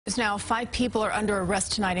Now, 5 people are under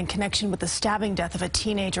arrest tonight in connection with the stabbing death of a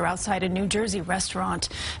teenager outside a New Jersey restaurant.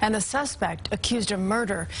 And the suspect, accused of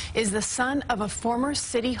murder, is the son of a former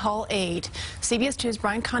City Hall aide. CBS 2's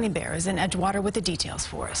Brian Conybeare is in Edgewater with the details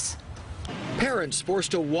for us. Parents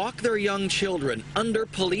forced to walk their young children under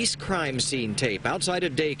police crime scene tape outside a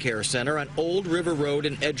daycare center on Old River Road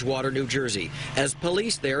in Edgewater, New Jersey, as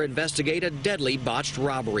police there investigate a deadly botched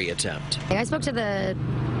robbery attempt. I spoke to the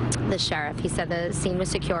sheriff. He said the scene was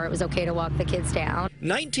secure. It was okay to walk the kids down.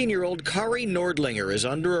 19-year-old Kari Nordlinger is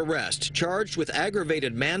under arrest, charged with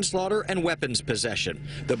aggravated manslaughter and weapons possession.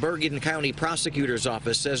 The Bergen County Prosecutor's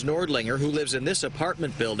Office says Nordlinger, who lives in this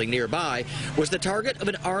apartment building nearby, was the target of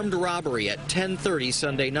an armed robbery at 10:30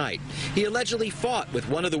 Sunday night. He allegedly fought with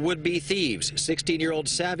one of the would-be thieves, 16-year-old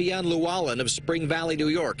Savion Llewellyn of Spring Valley, New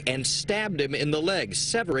York, and stabbed him in the leg,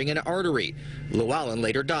 severing an artery. Llewellyn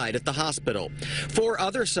later died at the hospital. 4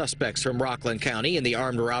 other suspects from Rockland County in the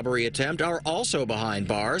armed robbery attempt are also behind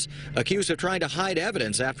bars, accused of trying to hide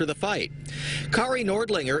evidence after the fight. Kari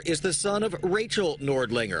Nordlinger is the son of Rachel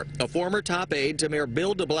Nordlinger, a former top aide to Mayor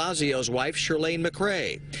Bill de Blasio's wife, Shirlane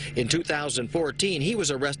McRae. In 2014, he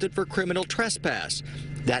was arrested for criminal trespass.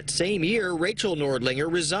 That same year, Rachel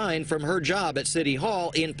Nordlinger resigned from her job at City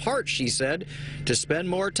Hall, in part, she said, to spend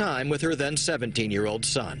more time with her then 17-year-old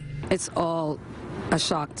son. It's all a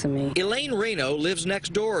shock to me. Elaine Reno lives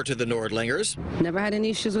next door to the Nordlingers. Never had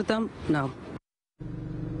any issues with them? No.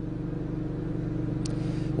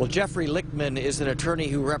 Well, Jeffrey Lichtman is an attorney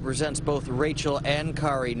who represents both Rachel and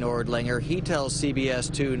Kari Nordlinger. He tells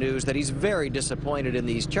CBS 2 News that he's very disappointed in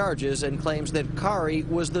these charges and claims that Kari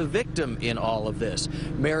was the victim in all of this.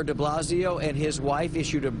 Mayor de Blasio and his wife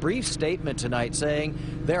issued a brief statement tonight saying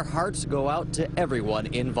their hearts go out to everyone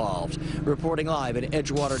involved. Reporting live in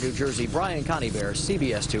Edgewater, New Jersey, Brian Conybeare,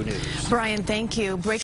 CBS 2 News. Brian, thank you.